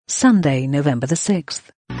Sunday, November the 6th.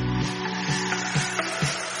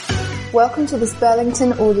 Welcome to this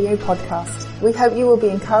Burlington audio podcast. We hope you will be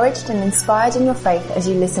encouraged and inspired in your faith as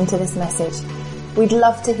you listen to this message. We'd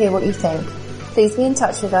love to hear what you think. Please be in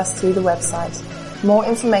touch with us through the website. More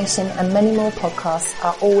information and many more podcasts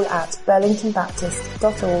are all at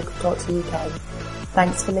burlingtonbaptist.org.uk.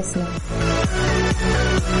 Thanks for listening.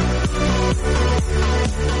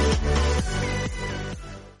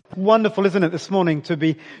 Wonderful, isn't it, this morning to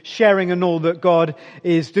be sharing in all that God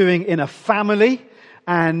is doing in a family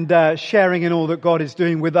and sharing in all that God is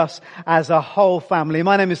doing with us as a whole family.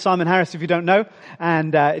 My name is Simon Harris, if you don't know,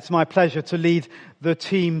 and it's my pleasure to lead the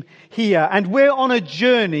team here. And we're on a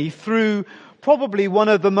journey through probably one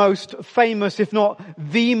of the most famous, if not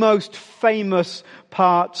the most famous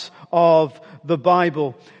parts of the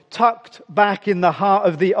Bible. Tucked back in the heart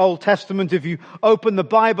of the Old Testament, if you open the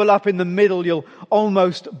Bible up in the middle, you'll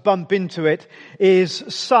almost bump into it, is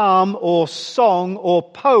Psalm or song or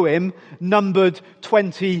poem numbered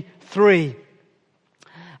 23.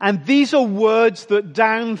 And these are words that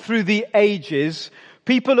down through the ages,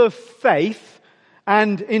 people of faith,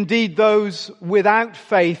 and indeed those without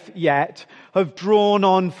faith yet, have drawn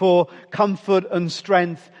on for comfort and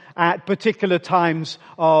strength at particular times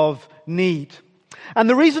of need. And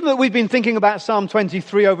the reason that we've been thinking about Psalm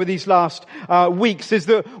 23 over these last weeks is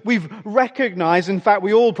that we've recognized, in fact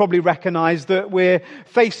we all probably recognize, that we're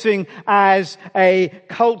facing as a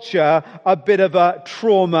culture a bit of a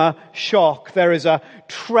trauma shock. There is a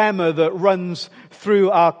tremor that runs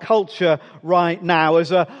through our culture right now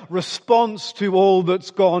as a response to all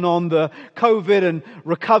that's gone on, the COVID and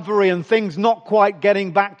recovery and things not quite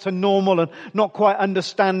getting back to normal and not quite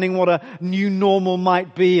understanding what a new normal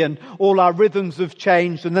might be, and all our rhythms have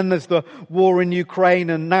changed. And then there's the war in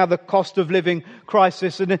Ukraine and now the cost of living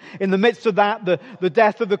crisis. And in the midst of that, the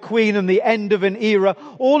death of the Queen and the end of an era.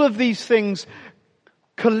 All of these things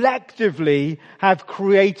collectively have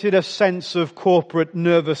created a sense of corporate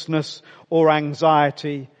nervousness or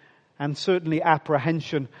anxiety, and certainly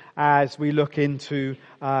apprehension as we look into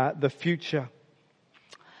the future.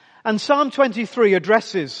 And Psalm 23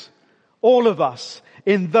 addresses all of us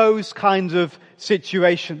in those kinds of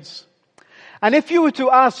situations. And if you were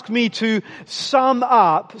to ask me to sum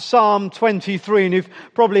up Psalm 23, and you've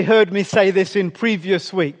probably heard me say this in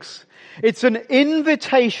previous weeks, it's an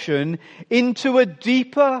invitation into a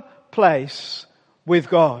deeper place with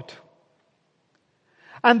God.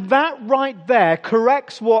 And that right there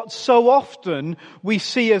corrects what so often we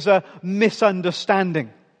see as a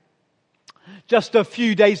misunderstanding. Just a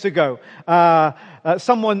few days ago,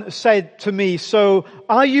 someone said to me, "So,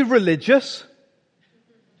 are you religious?"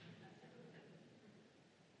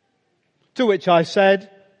 To which I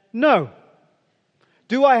said, "No."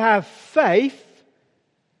 "Do I have faith?"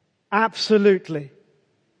 Absolutely.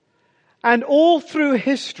 And all through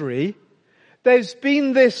history, there's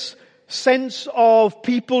been this sense of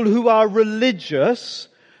people who are religious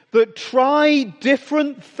that try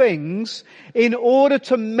different things in order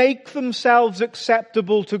to make themselves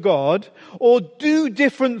acceptable to God, or do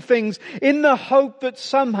different things in the hope that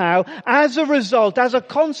somehow, as a result, as a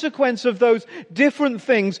consequence of those different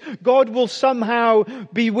things, God will somehow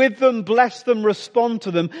be with them, bless them, respond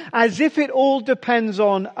to them, as if it all depends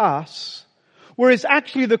on us. Whereas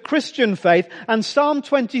actually the Christian faith, and Psalm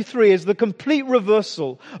 23 is the complete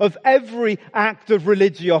reversal of every act of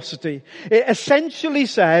religiosity. It essentially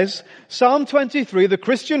says, Psalm 23, the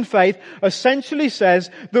Christian faith essentially says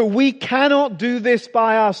that we cannot do this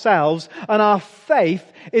by ourselves, and our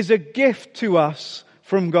faith is a gift to us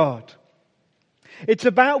from God. It's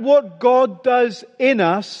about what God does in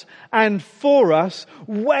us and for us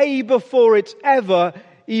way before it's ever,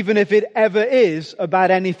 even if it ever is,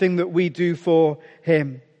 about anything that we do for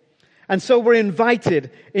Him. And so we're invited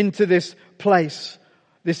into this place,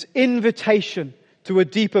 this invitation to a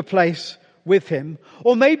deeper place with Him,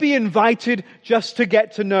 or maybe invited just to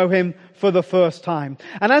get to know Him for the first time.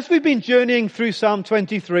 And as we've been journeying through Psalm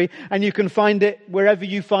 23, and you can find it wherever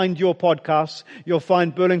you find your podcasts, you'll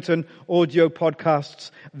find Burlington audio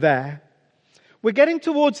podcasts there. We're getting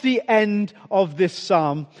towards the end of this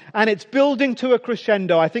psalm, and it's building to a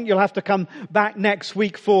crescendo. I think you'll have to come back next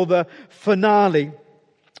week for the finale.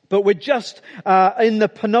 But we're just in the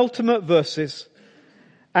penultimate verses.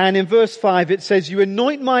 And in verse 5 it says, "You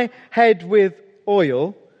anoint my head with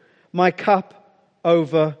oil, my cup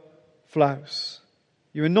overflows."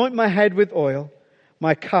 You anoint my head with oil,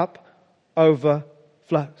 my cup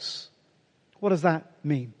overflows. What does that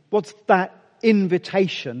mean? What's that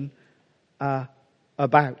invitation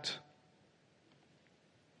about?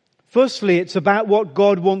 Firstly, it's about what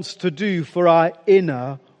God wants to do for our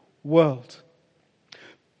inner world.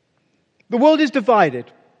 The world is divided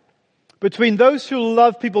between those who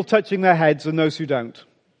love people touching their heads and those who don't.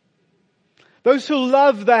 Those who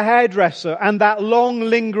love the hairdresser and that long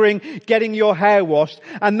lingering getting your hair washed,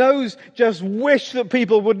 and those just wish that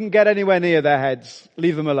people wouldn't get anywhere near their heads.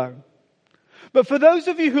 Leave them alone. But for those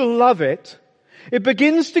of you who love it, it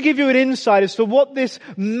begins to give you an insight as to what this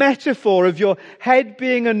metaphor of your head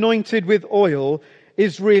being anointed with oil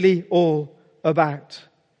is really all about.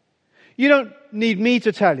 You don't need me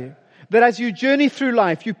to tell you that as you journey through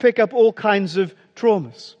life, you pick up all kinds of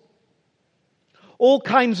traumas. All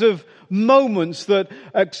kinds of moments that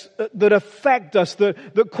affect us,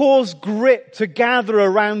 that cause grit to gather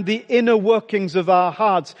around the inner workings of our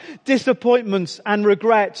hearts. Disappointments and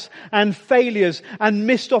regrets and failures and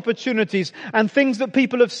missed opportunities and things that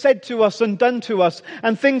people have said to us and done to us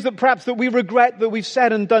and things that perhaps that we regret that we've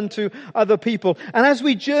said and done to other people. And as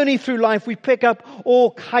we journey through life, we pick up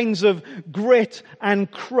all kinds of grit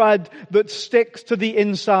and crud that sticks to the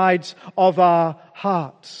insides of our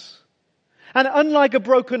hearts. And unlike a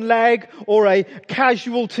broken leg or a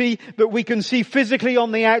casualty that we can see physically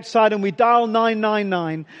on the outside and we dial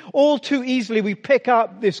 999, all too easily we pick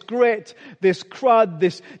up this grit, this crud,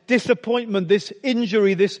 this disappointment, this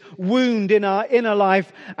injury, this wound in our inner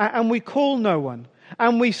life, and we call no one,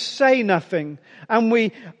 and we say nothing, and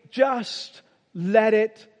we just let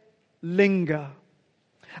it linger.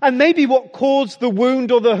 And maybe what caused the wound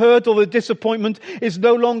or the hurt or the disappointment is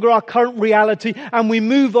no longer our current reality, and we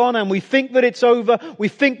move on and we think that it's over, we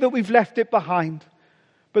think that we've left it behind.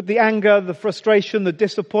 But the anger, the frustration, the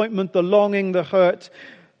disappointment, the longing, the hurt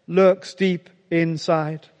lurks deep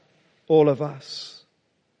inside all of us.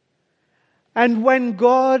 And when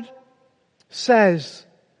God says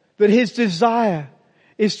that His desire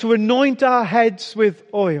is to anoint our heads with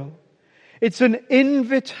oil, it's an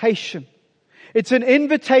invitation. It's an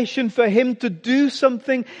invitation for Him to do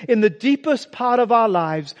something in the deepest part of our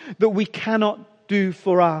lives that we cannot do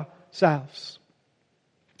for ourselves.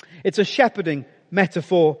 It's a shepherding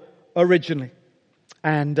metaphor originally.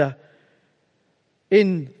 And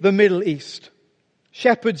in the Middle East,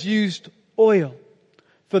 shepherds used oil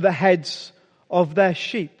for the heads of their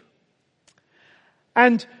sheep.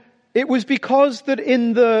 And it was because that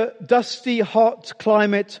in the dusty, hot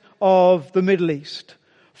climate of the Middle East,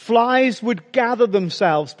 flies would gather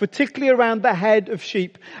themselves, particularly around the head of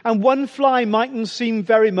sheep. And one fly mightn't seem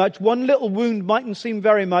very much, one little wound mightn't seem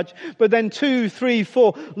very much, but then 2, 3,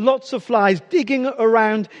 4, lots of flies digging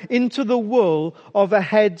around into the wool of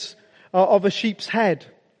a sheep's head.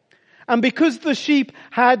 And because the sheep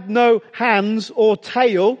had no hands or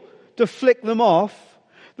tail to flick them off,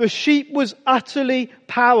 the sheep was utterly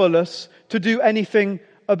powerless to do anything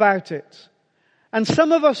about it. And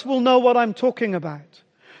some of us will know what I'm talking about.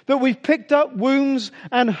 That we've picked up wounds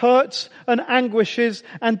and hurts and anguishes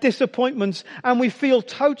and disappointments, and we feel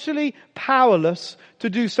totally powerless to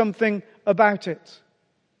do something about it.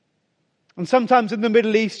 And sometimes in the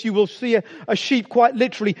Middle East you will see a sheep quite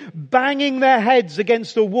literally banging their heads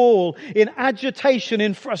against a wall in agitation,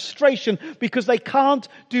 in frustration, because they can't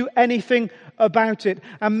do anything about it.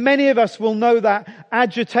 And many of us will know that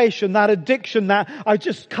agitation, that addiction, that I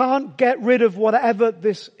just can't get rid of whatever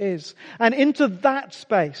this is. And into that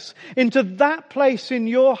space, into that place in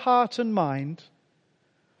your heart and mind,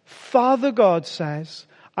 Father God says,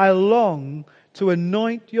 I long to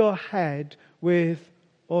anoint your head with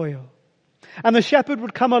oil. And the shepherd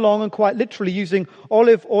would come along and quite literally using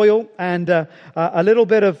olive oil and a little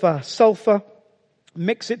bit of sulfur,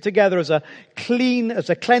 mix it together as a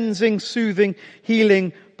cleansing, soothing,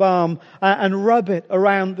 healing balm, and rub it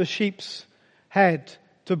around the sheep's head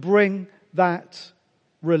to bring that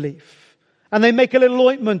relief. And they make a little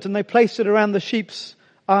ointment and they place it around the sheep's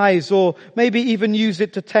eyes, or maybe even use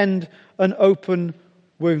it to tend an open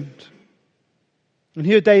wound. And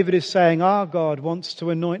here David is saying, our God wants to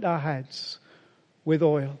anoint our heads with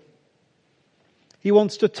oil. He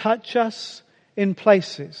wants to touch us in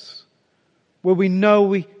places where we know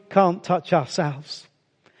we can't touch ourselves.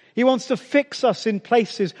 He wants to fix us in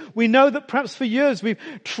places we know that perhaps for years we've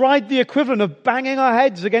tried the equivalent of banging our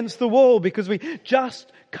heads against the wall because we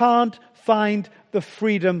just can't find the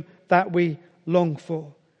freedom that we long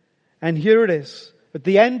for. And here it is, at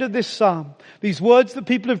the end of this psalm, these words that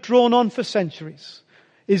people have drawn on for centuries,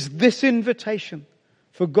 is this invitation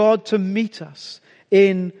for God to meet us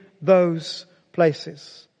in those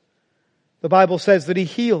places. The Bible says that He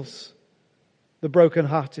heals the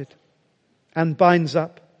brokenhearted and binds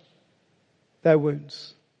up their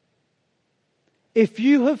wounds. If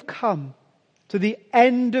you have come to the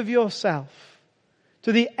end of yourself,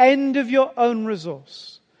 to the end of your own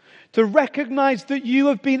resource, to recognize that you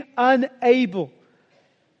have been unable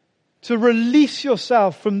to release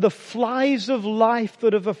yourself from the flies of life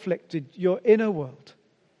that have afflicted your inner world,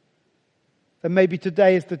 then maybe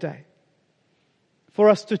today is the day for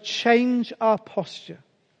us to change our posture,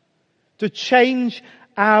 to change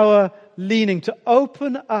our leaning, to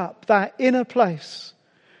open up that inner place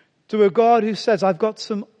to a God who says, I've got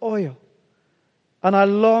some oil and I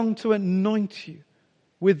long to anoint you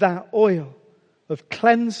with that oil of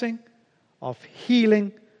cleansing, of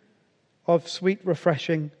healing, of sweet,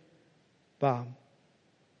 refreshing balm.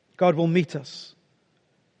 God will meet us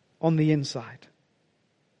on the inside.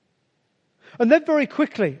 And then very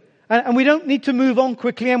quickly, and we don't need to move on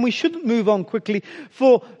quickly, and we shouldn't move on quickly.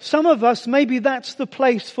 For some of us, maybe that's the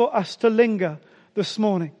place for us to linger this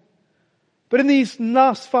morning. But in these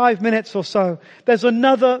last 5 minutes or so, there's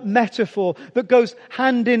another metaphor that goes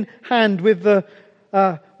hand in hand with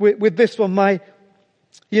with this one.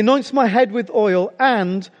 He anoints my head with oil,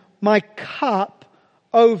 and my cup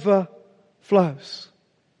overflows.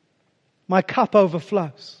 My cup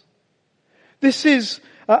overflows. This is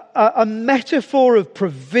a metaphor of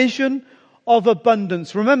provision, of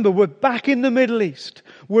abundance. Remember, we're back in the Middle East,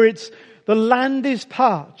 where the land is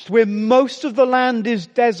parched, where most of the land is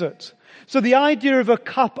desert. So the idea of a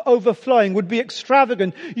cup overflowing would be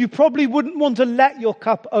extravagant. You probably wouldn't want to let your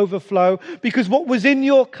cup overflow, because what was in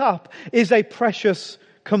your cup is a precious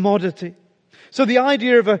commodity. So the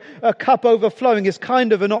idea of a cup overflowing is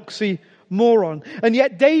kind of an oxymoron. And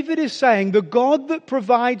yet David is saying the God that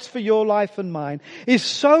provides for your life and mine is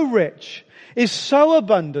so rich, is so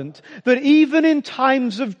abundant, that even in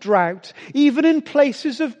times of drought, even in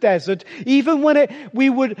places of desert, even when it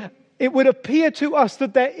would appear to us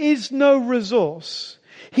that there is no resource,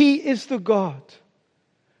 He is the God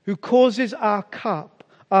who causes our cup,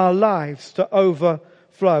 our lives to overflow.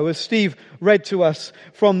 As Steve read to us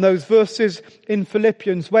from those verses in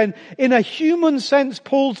Philippians, when in a human sense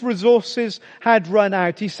Paul's resources had run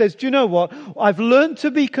out, he says, do you know what? I've learned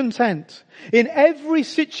to be content in every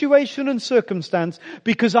situation and circumstance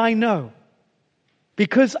because I know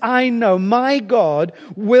my God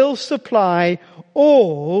will supply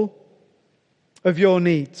all of your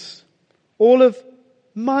needs, all of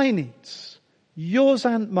my needs, yours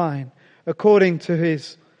and mine, according to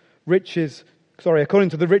the riches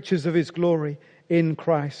of His glory in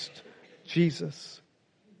Christ Jesus.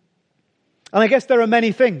 And I guess there are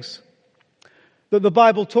many things that the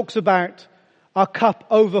Bible talks about our cup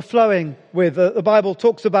overflowing with. The Bible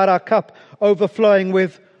talks about our cup overflowing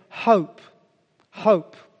with hope.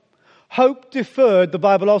 Hope. Hope deferred, the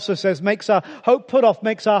Bible also says, hope put off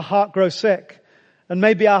makes our heart grow sick. And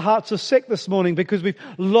maybe our hearts are sick this morning because we've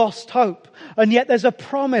lost hope. And yet there's a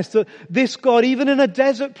promise that this God, even in a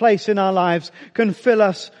desert place in our lives, can fill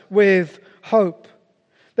us with hope.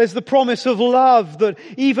 There's the promise of love, that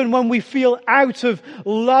even when we feel out of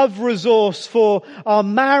love resource for our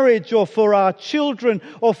marriage or for our children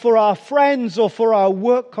or for our friends or for our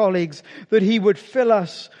work colleagues, that He would fill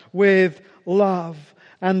us with love.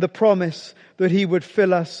 And the promise that He would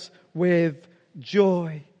fill us with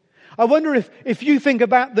joy. I wonder if you think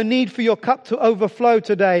about the need for your cup to overflow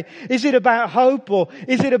today, is it about hope, or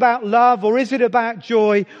is it about love, or is it about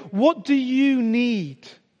joy? What do you need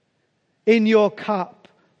in your cup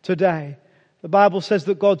today? The Bible says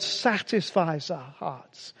that God satisfies our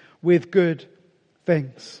hearts with good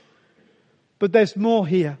things. But there's more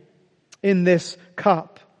here in this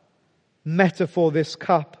cup metaphor, this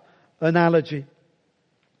cup analogy.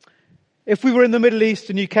 If we were in the Middle East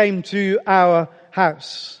and you came to our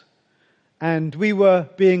house, and we were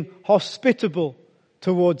being hospitable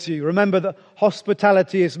towards you. Remember that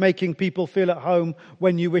hospitality is making people feel at home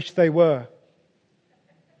when you wish they were.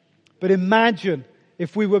 But imagine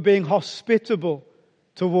if we were being hospitable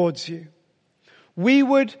towards you. We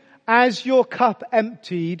would, as your cup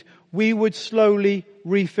emptied, we would slowly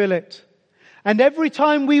refill it. And every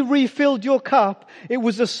time we refilled your cup, it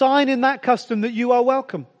was a sign in that custom that you are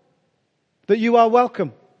welcome. That you are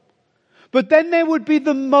welcome. But then there would be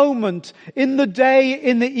the moment in the day,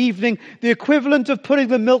 in the evening, the equivalent of putting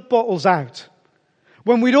the milk bottles out,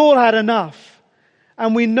 when we'd all had enough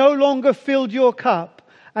and we no longer filled your cup,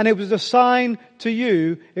 and it was a sign to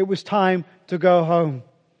you it was time to go home.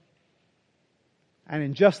 And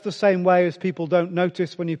in just the same way as people don't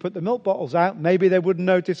notice when you put the milk bottles out, maybe they wouldn't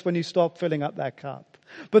notice when you stop filling up their cup.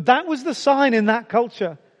 But that was the sign in that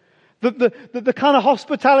culture. That the kind of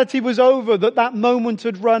hospitality was over, that moment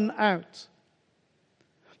had run out.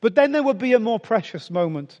 But then there would be a more precious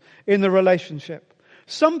moment in the relationship.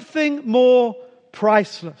 Something more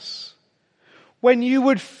priceless. When you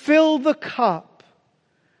would fill the cup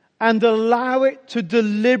and allow it to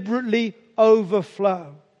deliberately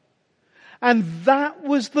overflow. And that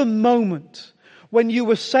was the moment when you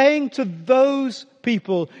were saying to those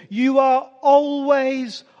people, you are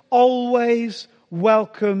always, always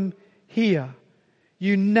welcome here.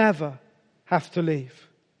 You never have to leave.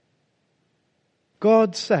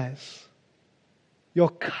 God says, your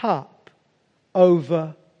cup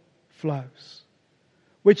overflows.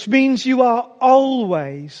 Which means you are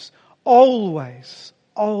always, always,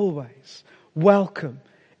 always welcome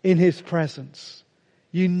in His presence.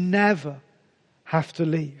 You never have to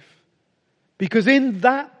leave. Because in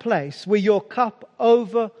that place where your cup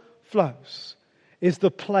overflows is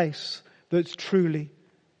the place that's truly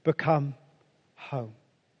become home.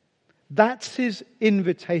 That's His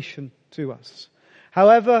invitation to us.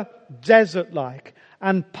 However desert-like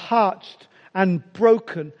and parched and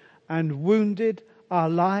broken and wounded our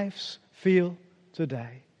lives feel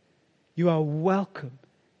today, you are welcome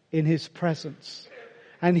in His presence.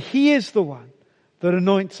 And He is the one that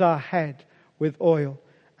anoints our head with oil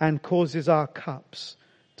and causes our cups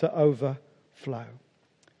to overflow.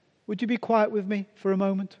 Would you be quiet with me for a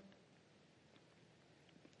moment?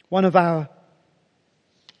 One of our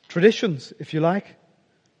traditions, if you like,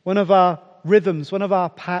 one of our rhythms, one of our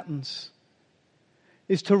patterns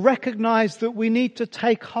is to recognize that we need to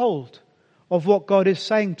take hold of what God is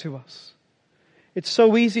saying to us. It's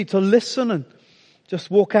so easy to listen and just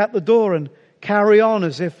walk out the door and carry on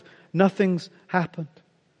as if nothing's happened.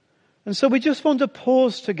 And so we just want to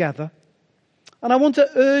pause together. And I want to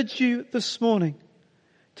urge you this morning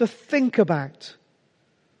to think about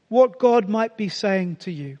what God might be saying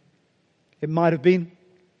to you. It might have been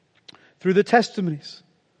through the testimonies,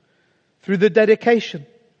 through the dedication,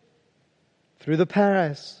 through the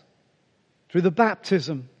prayers, through the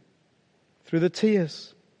baptism, through the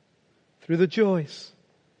tears, through the joys,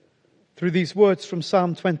 through these words from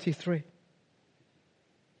Psalm 23.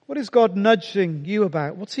 What is God nudging you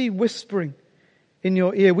about? What's He whispering in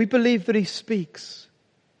your ear? We believe that He speaks.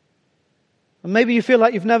 And maybe you feel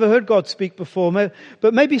like you've never heard God speak before,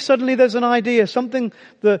 but maybe suddenly there's an idea, something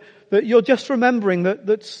that you're just remembering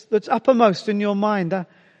that's uppermost in your mind. I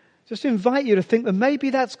just invite you to think that maybe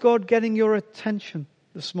that's God getting your attention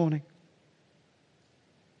this morning.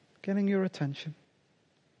 Getting your attention.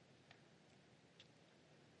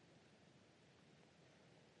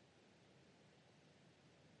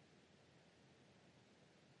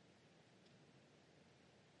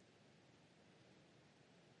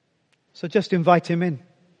 So just invite Him in.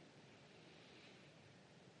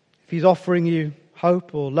 If He's offering you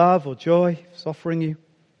hope or love or joy, if He's offering you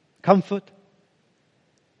comfort,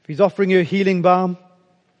 if He's offering you a healing balm,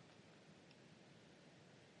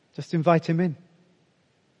 just invite Him in.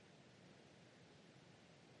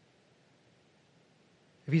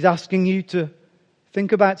 If He's asking you to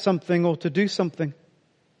think about something or to do something,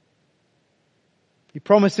 He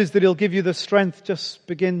promises that He'll give you the strength. Just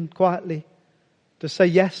begin quietly to say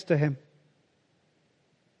yes to Him.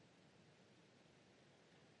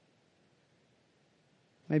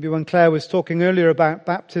 Maybe when Claire was talking earlier about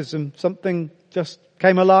baptism, something just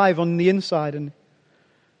came alive on the inside and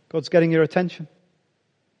God's getting your attention.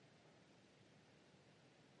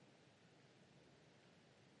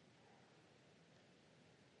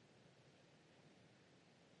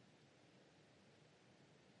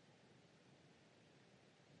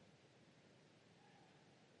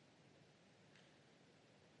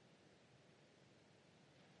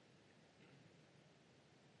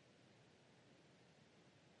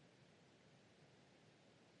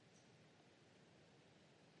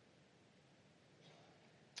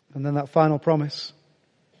 And then that final promise.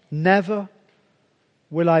 Never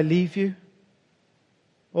will I leave you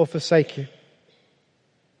or forsake you.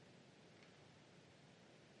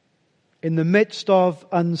 In the midst of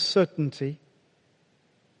uncertainty,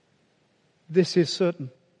 this is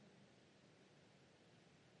certain.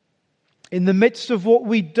 In the midst of what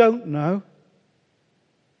we don't know,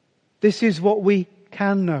 this is what we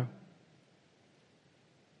can know.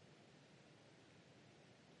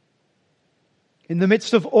 In the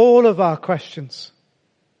midst of all of our questions,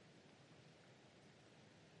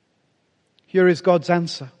 here is God's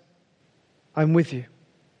answer. I'm with you.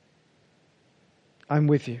 I'm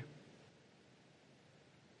with you.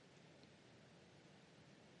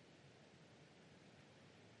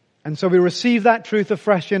 And so we receive that truth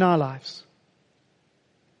afresh in our lives.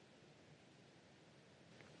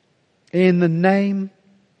 In the name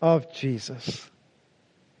of Jesus.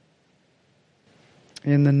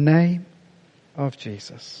 In the name of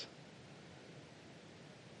Jesus.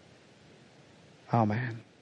 Amen.